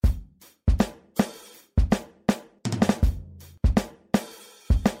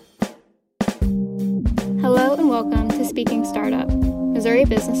Welcome to Speaking Startup, Missouri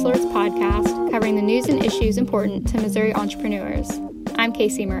Business Alerts podcast covering the news and issues important to Missouri entrepreneurs. I'm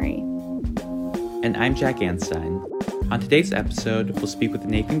Casey Murray. And I'm Jack Anstein. On today's episode, we'll speak with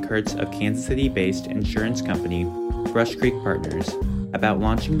Nathan Kurtz of Kansas City-based insurance company Brush Creek Partners about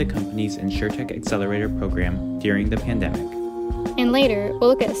launching the company's InsurTech Accelerator program during the pandemic. And later, we'll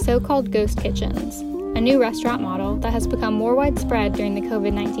look at so-called ghost kitchens, a new restaurant model that has become more widespread during the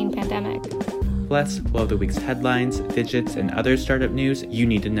COVID-19 pandemic. Plus, we'll have the week's headlines, digits, and other startup news you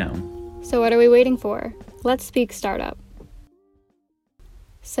need to know. So what are we waiting for? Let's speak startup.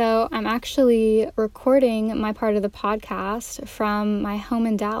 So I'm actually recording my part of the podcast from my home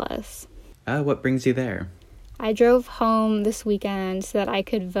in Dallas. What brings you there? I drove home this weekend so that I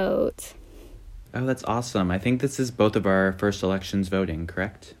could vote. Oh, that's awesome. I think this is both of our first elections voting,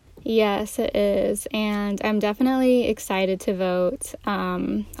 correct? Yes, it is, and I'm definitely excited to vote,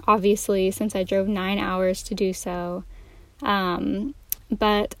 obviously, since I drove 9 hours to do so,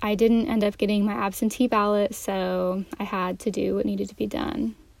 but I didn't end up getting my absentee ballot, so I had to do what needed to be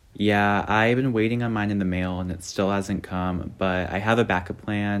done. Yeah, I've been waiting on mine in the mail, and it still hasn't come, but I have a backup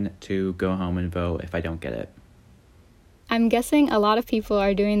plan to go home and vote if I don't get it. I'm guessing a lot of people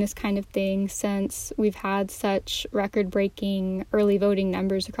are doing this kind of thing since we've had such record-breaking early voting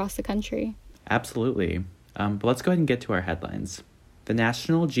numbers across the country. Absolutely. But let's go ahead and get to our headlines. The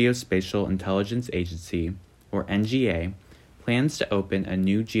National Geospatial Intelligence Agency, or NGA, plans to open a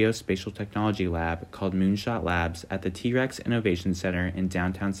new geospatial technology lab called Moonshot Labs at the T-Rex Innovation Center in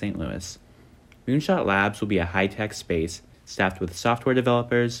downtown St. Louis. Moonshot Labs will be a high-tech space staffed with software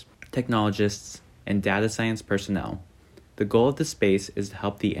developers, technologists, and data science personnel. The goal of the space is to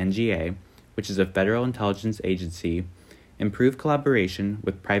help the NGA, which is a federal intelligence agency, improve collaboration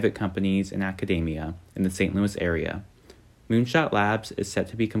with private companies and academia in the St. Louis area. Moonshot Labs is set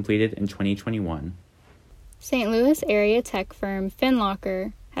to be completed in 2021. St. Louis area tech firm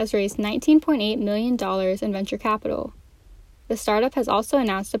FinLocker has raised $19.8 million in venture capital. The startup has also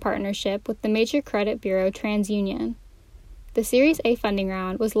announced a partnership with the major credit bureau TransUnion. The Series A funding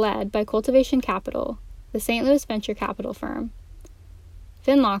round was led by Cultivation Capital, the St. Louis venture capital firm.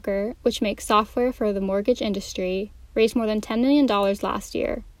 FinLocker, which makes software for the mortgage industry, raised more than $10 million last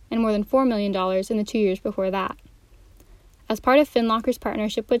year and more than $4 million in the 2 years before that. As part of FinLocker's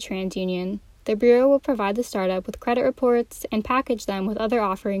partnership with TransUnion, the bureau will provide the startup with credit reports and package them with other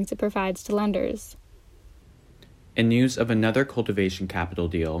offerings it provides to lenders. In news of another Cultivation Capital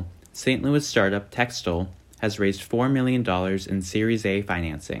deal, St. Louis startup Textil has raised $4 million in Series A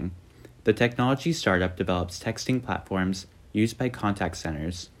financing. The technology startup develops texting platforms used by contact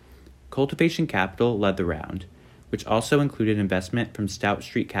centers. Cultivation Capital led the round, which also included investment from Stout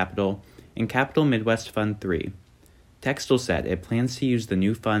Street Capital and Capital Midwest Fund 3. Textil said it plans to use the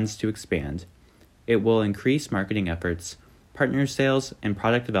new funds to expand. It will increase marketing efforts, partner sales, and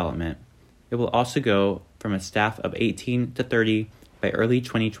product development. It will also go from a staff of 18 to 30 by early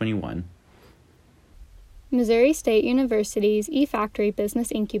 2021. Missouri State University's eFactory Business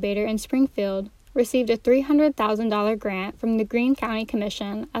Incubator in Springfield received a $300,000 grant from the Greene County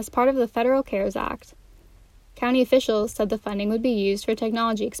Commission as part of the Federal CARES Act. County officials said the funding would be used for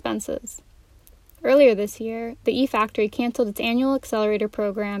technology expenses. Earlier this year, the eFactory canceled its annual accelerator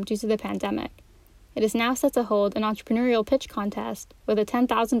program due to the pandemic. It is now set to hold an entrepreneurial pitch contest with a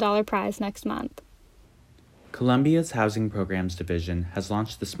 $10,000 prize next month. Columbia's Housing Programs Division has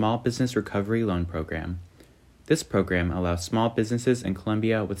launched the Small Business Recovery Loan Program. This program allows small businesses in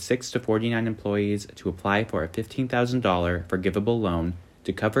Columbia with 6 to 49 employees to apply for a $15,000 forgivable loan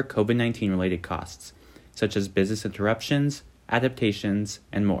to cover COVID-19 related costs, such as business interruptions, adaptations,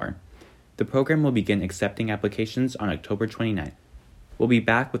 and more. The program will begin accepting applications on October 29th. We'll be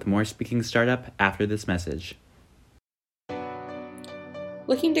back with more Speaking Startup after this message.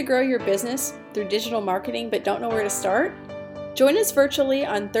 Looking to grow your business through digital marketing but don't know where to start? Join us virtually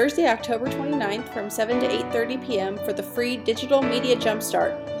on Thursday, October 29th from 7 to 8:30 p.m. for the free Digital Media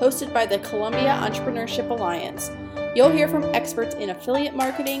Jumpstart hosted by the Columbia Entrepreneurship Alliance. You'll hear from experts in affiliate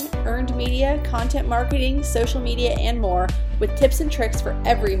marketing, earned media, content marketing, social media, and more with tips and tricks for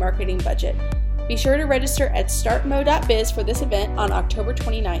every marketing budget. Be sure to register at startmo.biz for this event on October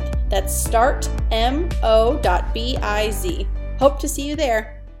 29th. That's startmo.biz. Hope to see you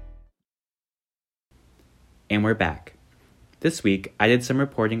there. And we're back. This week, I did some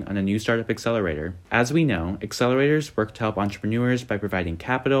reporting on a new startup accelerator. As we know, accelerators work to help entrepreneurs by providing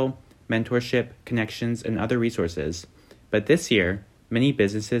capital, mentorship, connections, and other resources. But this year, many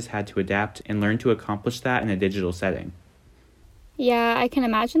businesses had to adapt and learn to accomplish that in a digital setting. Yeah, I can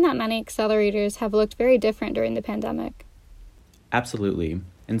imagine that many accelerators have looked very different during the pandemic. Absolutely,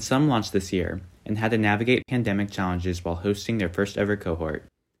 and some launched this year, and had to navigate pandemic challenges while hosting their first ever cohort.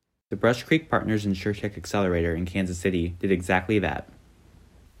 The Brush Creek Partners InsurTech Accelerator in Kansas City did exactly that.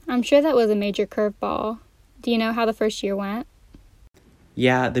 I'm sure that was a major curveball. Do you know how the first year went?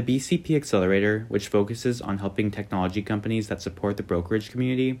 Yeah, the BCP Accelerator, which focuses on helping technology companies that support the brokerage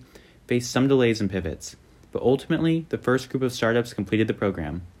community, faced some delays and pivots, but ultimately, the first group of startups completed the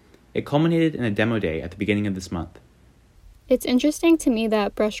program. It culminated in a demo day at the beginning of this month. It's interesting to me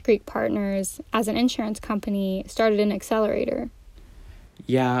that Brush Creek Partners, as an insurance company, started an accelerator.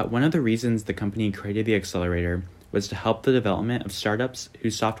 Yeah, one of the reasons the company created the accelerator was to help the development of startups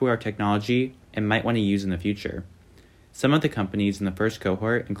whose software or technology it might want to use in the future. Some of the companies in the first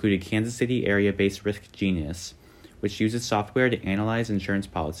cohort included Kansas City area-based Risk Genius, which uses software to analyze insurance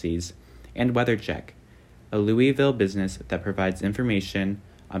policies, and WeatherCheck, a Louisville business that provides information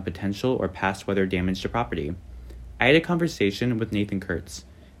on potential or past weather damage to property. I had a conversation with Nathan Kurtz,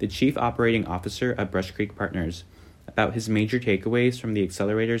 the Chief Operating Officer at Brush Creek Partners, about his major takeaways from the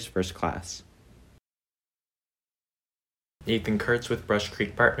accelerator's first class. Nathan Kurtz with Brush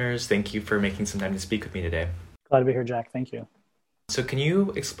Creek Partners, thank you for making some time to speak with me today. Glad to be here, Jack. Thank you. So can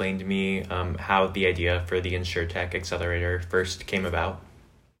you explain to me how the idea for the InsurTech Accelerator first came about?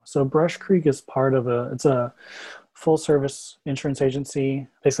 So Brush Creek is part of it's a full service insurance agency,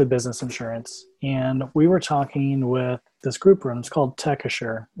 basically business insurance. And we were talking with this group room. It's called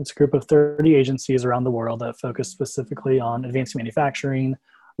TechAssure. It's a group of 30 agencies around the world that focus specifically on advanced manufacturing,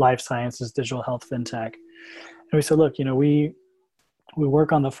 life sciences, digital health, fintech. And we said, look, we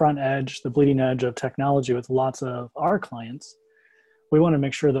work on the front edge, the bleeding edge of technology with lots of our clients. We want to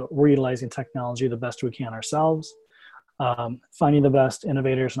make sure that we're utilizing technology the best we can ourselves, finding the best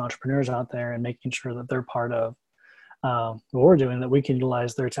innovators and entrepreneurs out there and making sure that they're part of what we're doing, that we can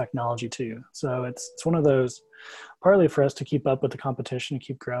utilize their technology too. So it's one of those, partly for us to keep up with the competition and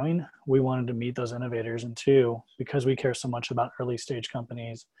keep growing. We wanted to meet those innovators, and two, because we care so much about early stage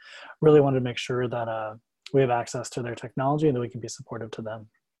companies, really wanted to make sure that we have access to their technology and that we can be supportive to them.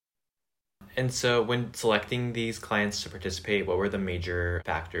 And so when selecting these clients to participate, what were the major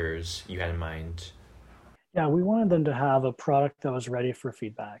factors you had in mind? Yeah, we wanted them to have a product that was ready for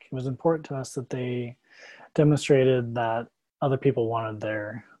feedback. It was important to us that they demonstrated that other people wanted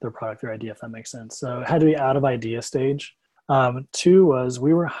their product, their idea, if that makes sense. So it had to be out of idea stage. Two was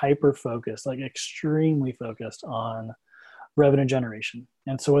we were hyper focused, like extremely focused on revenue generation.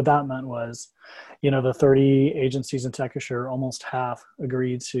 And so what that meant was, the 30 agencies in TechAssure, almost half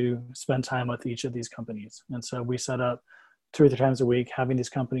agreed to spend time with each of these companies. And so we set up 2 or 3 times a week, having these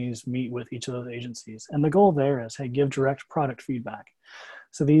companies meet with each of those agencies. And the goal there is, hey, give direct product feedback.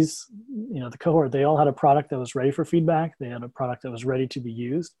 So these, the cohort, they all had a product that was ready for feedback. They had a product that was ready to be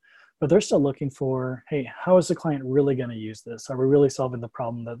used, but they're still looking for, hey, how is the client really going to use this? Are we really solving the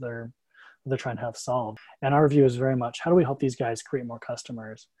problem that they're trying to have solved? And our view is very much, how do we help these guys create more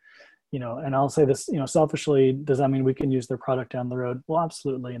customers? And I'll say this, selfishly, does that mean we can use their product down the road? Well,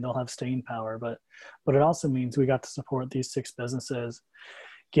 absolutely. And they'll have staying power, but it also means we got to support these 6 businesses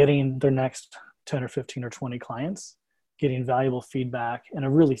getting their next 10 or 15 or 20 clients, getting valuable feedback and a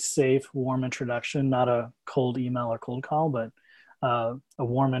really safe, warm introduction, not a cold email or cold call, but a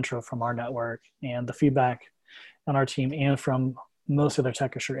warm intro from our network. And the feedback on our team and from most of their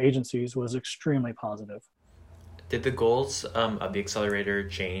TechAssure agencies was extremely positive. Did the goals of the accelerator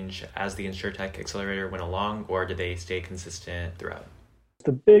change as the InsurTech Accelerator went along, or did they stay consistent throughout?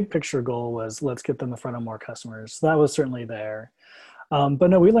 The big picture goal was, let's get them in front of more customers. So that was certainly there. But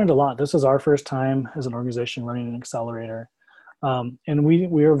no, we learned a lot. This was our first time as an organization running an accelerator. And we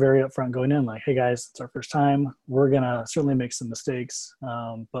were very upfront going in, like, hey guys, it's our first time. We're going to certainly make some mistakes.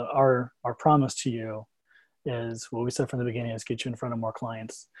 But our promise to you is what we said from the beginning, is get you in front of more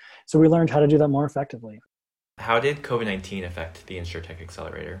clients. So we learned how to do that more effectively. How did COVID-19 affect the InsurTech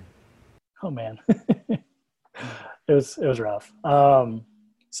Accelerator? Oh man, it was rough.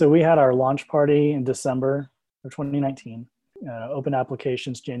 So we had our launch party in December of 2019, open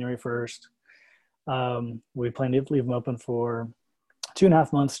applications January 1st. We planned to leave them open for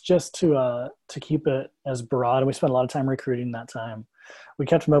 2.5 months just to keep it as broad. And we spent a lot of time recruiting that time. We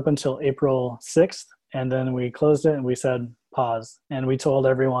kept them open until April 6th, and then we closed it and we said, pause. And we told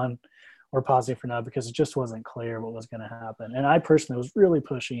everyone, we're pausing for now because it just wasn't clear what was going to happen. And I personally was really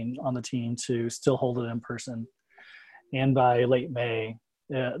pushing on the team to still hold it in person. And by late May,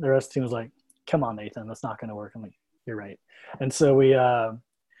 the rest of the team was like, come on, Nathan, that's not going to work. I'm like, you're right. And so we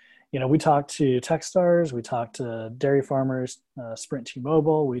talked to Techstars, we talked to dairy farmers, Sprint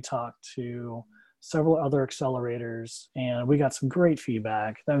T-Mobile, we talked to several other accelerators, and we got some great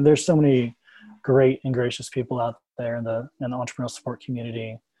feedback. There's so many great and gracious people out there in the entrepreneurial support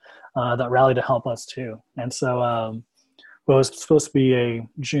community. that rallied to help us too. And so what was supposed to be a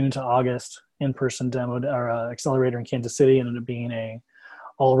June to August in-person demo or accelerator in Kansas City ended up being a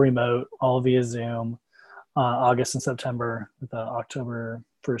all remote, all via Zoom, August and September, the October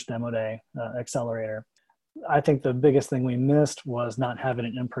 1st demo day accelerator. I think the biggest thing we missed was not having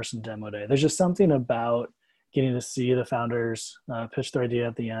an in-person demo day. There's just something about getting to see the founders pitch their idea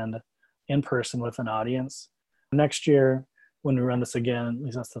at the end in person with an audience. Next year, when we run this again, at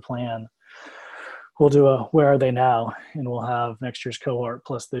least that's the plan, we'll do a Where Are They Now? And we'll have next year's cohort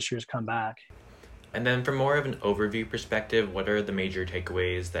plus this year's comeback. And then from more of an overview perspective, what are the major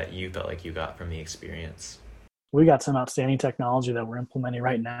takeaways that you felt like you got from the experience? We got some outstanding technology that we're implementing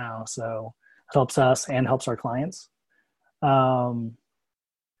right now. So it helps us and helps our clients.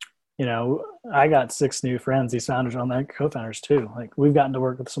 You know, I got 6 new friends, these founders on that, co-founders too. Like we've gotten to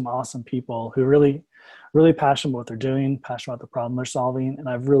work with some awesome people who really passionate about what they're doing, passionate about the problem they're solving. And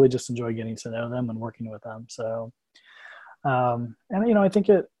I've really just enjoyed getting to know them and working with them. So, and you know, I think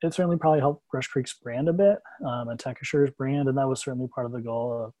it certainly probably helped Rush Creek's brand a bit, and TechAssure's brand. And that was certainly part of the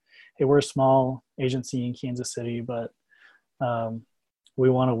goal of, hey, we're a small agency in Kansas City, but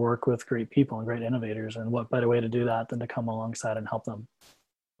we want to work with great people and great innovators. And what better way to do that than to come alongside and help them?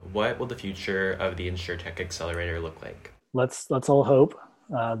 What will the future of the InsurTech Accelerator look like? Let's all hope.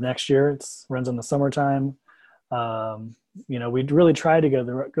 Next year, it runs in the summertime. You know, we'd really try to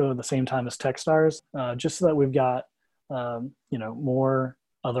go the same time as Techstars, just so that we've got you know, more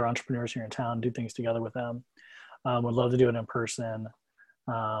other entrepreneurs here in town, do things together with them. Would love to do it in person.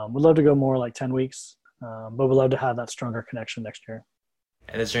 Would love to go more like 10 weeks, but would love to have that stronger connection next year.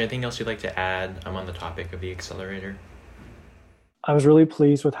 And is there anything else you'd like to add on the topic of the accelerator? I was really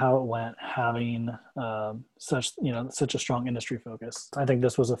pleased with how it went, having such a strong industry focus. I think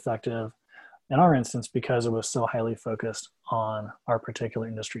this was effective in our instance because it was so highly focused on our particular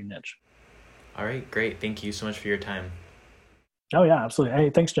industry niche. All right, great. Thank you so much for your time. Oh yeah, absolutely. Hey,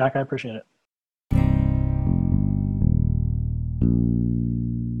 thanks, Jack. I appreciate it.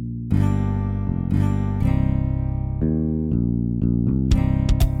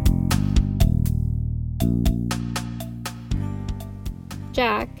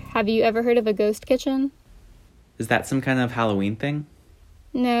 Jack, have you ever heard of a ghost kitchen? Is that some kind of Halloween thing?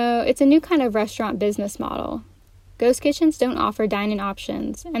 No, it's a new kind of restaurant business model. Ghost kitchens don't offer dine-in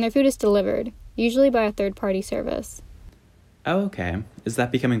options, and their food is delivered, usually by a third-party service. Oh, okay. Is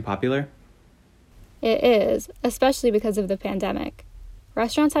that becoming popular? It is, especially because of the pandemic.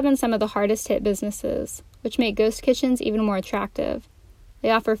 Restaurants have been some of the hardest hit businesses, which make ghost kitchens even more attractive.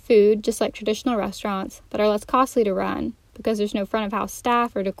 They offer food just like traditional restaurants, but are less costly to run because there's no front of house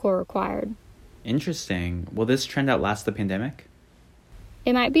staff or decor required. Interesting. Will this trend outlast the pandemic?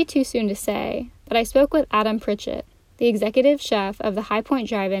 It might be too soon to say, but I spoke with Adam Pritchett, the executive chef of the High Point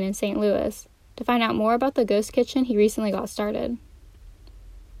Drive-In in St. Louis, to find out more about the ghost kitchen he recently got started.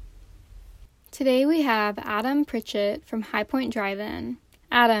 Today we have Adam Pritchett from High Point Drive-In.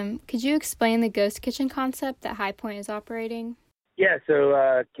 Adam, could you explain the ghost kitchen concept that High Point is operating? Yeah,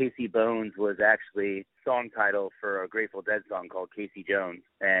 so Casey Bones was actually song title for a Grateful Dead song called Casey Jones,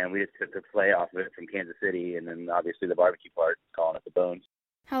 and we just took the play off of it from Kansas City, and then obviously the barbecue part, calling it the Bones.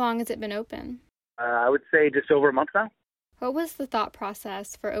 How long has it been open? I would say just over a month now. What was the thought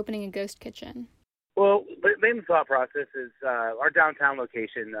process for opening a ghost kitchen? Well, the main thought process is our downtown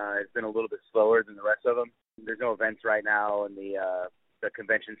location has been a little bit slower than the rest of them. There's no events right now, and the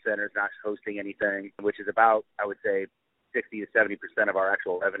convention center is not hosting anything, which is about, I would say, 60 to 70% of our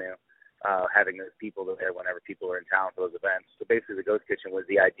actual revenue, having those people there whenever people are in town for those events. So basically the ghost kitchen was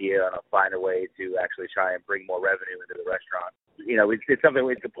the idea on a find a way to actually try and bring more revenue into the restaurant. You know, it's something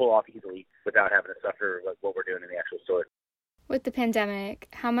we could pull off easily without having to suffer like what we're doing in the actual store. With the pandemic,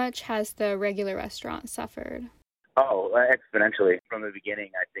 how much has the regular restaurant suffered? Oh, exponentially. From the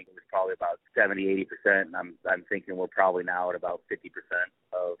beginning, I think it was probably about 70, 80%. And I'm thinking we're probably now at about 50%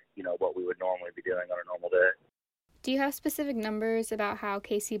 of, you know, what we would normally be doing on a normal day. Do you have specific numbers about how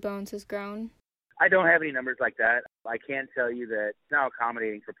Casey Bones has grown? I don't have any numbers like that. I can tell you that it's now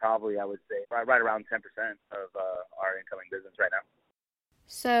accommodating for probably, I would say, right around 10% of our incoming business right now.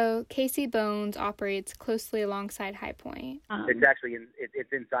 So Casey Bones operates closely alongside High Point. It's actually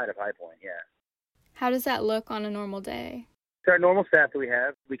it's inside of High Point, yeah. How does that look on a normal day? So our normal staff that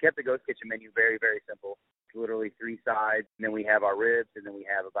we kept the ghost kitchen menu very, very simple. It's literally 3 sides, and then we have our ribs, and then we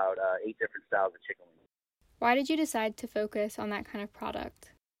have about 8 different styles of chicken wings. Why did you decide to focus on that kind of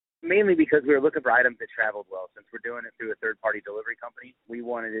product? Mainly because we were looking for items that traveled well. Since we're doing it through a third-party delivery company, we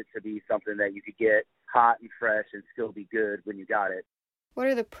wanted it to be something that you could get hot and fresh and still be good when you got it. What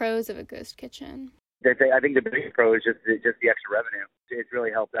are the pros of a ghost kitchen? I think the biggest pro is just the extra revenue. It's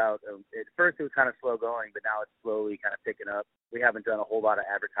really helped out. At first, it was kind of slow going, but now it's slowly kind of picking up. We haven't done a whole lot of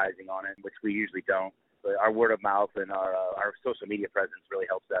advertising on it, which we usually don't. But our word of mouth and our social media presence really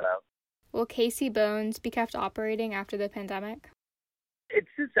helps that out. Will Casey Bones be kept operating after the pandemic? It's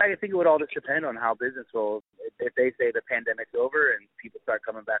just, I think it would all just depend on how business will. If they say the pandemic's over and people start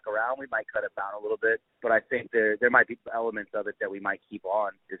coming back around, we might cut it down a little bit. But I think there might be elements of it that we might keep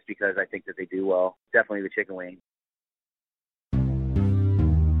on just because I think that they do well. Definitely the chicken wing.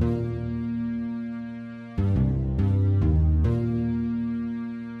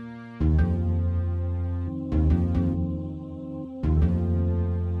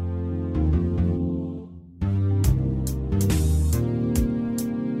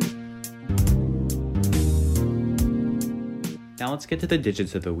 Now let's get to the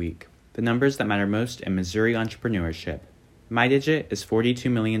digits of the week, the numbers that matter most in Missouri entrepreneurship. My digit is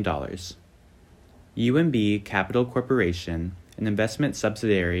 $42 million. UMB Capital Corporation, an investment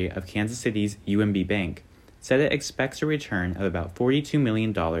subsidiary of Kansas City's UMB Bank, said it expects a return of about $42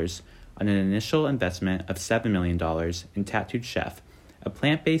 million on an initial investment of $7 million in Tattooed Chef, a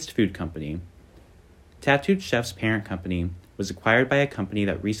plant-based food company. Tattooed Chef's parent company was acquired by a company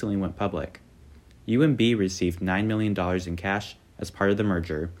that recently went public. UMB received $9 million in cash as part of the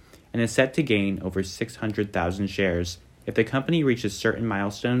merger and is set to gain over 600,000 shares if the company reaches certain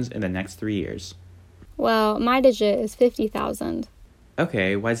milestones in the next 3 years. Well, my digit is 50,000.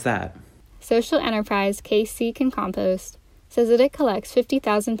 Okay, why's that? Social enterprise KC Can Compost says that it collects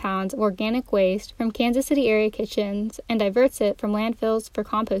 50,000 pounds of organic waste from Kansas City area kitchens and diverts it from landfills for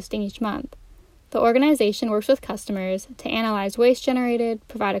composting each month. The organization works with customers to analyze waste generated,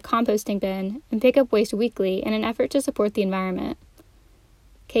 provide a composting bin, and pick up waste weekly in an effort to support the environment.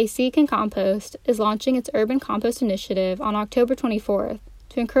 KC Can Compost is launching its Urban Compost Initiative on October 24th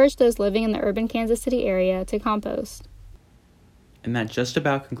to encourage those living in the urban Kansas City area to compost. And that just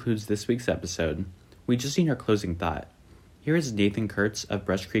about concludes this week's episode. We just need our closing thought. Here is Nathan Kurtz of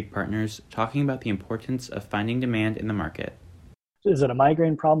Brush Creek Partners talking about the importance of finding demand in the market. Is it a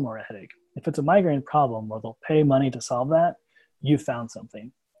migraine problem or a headache? If it's a migraine problem where they'll pay money to solve that, you've found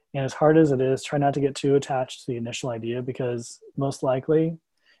something. And as hard as it is, try not to get too attached to the initial idea because most likely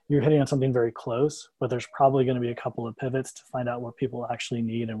you're hitting on something very close, but there's probably going to be a couple of pivots to find out what people actually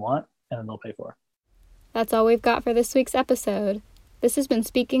need and want, and then they'll pay for. That's all we've got for this week's episode. This has been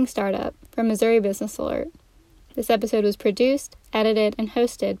Speaking Startup from Missouri Business Alert. This episode was produced, edited, and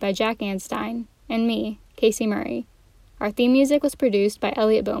hosted by Jack Anstein and me, Casey Murray. Our theme music was produced by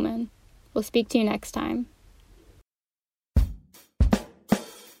Elliot Bowman. We'll speak to you next time.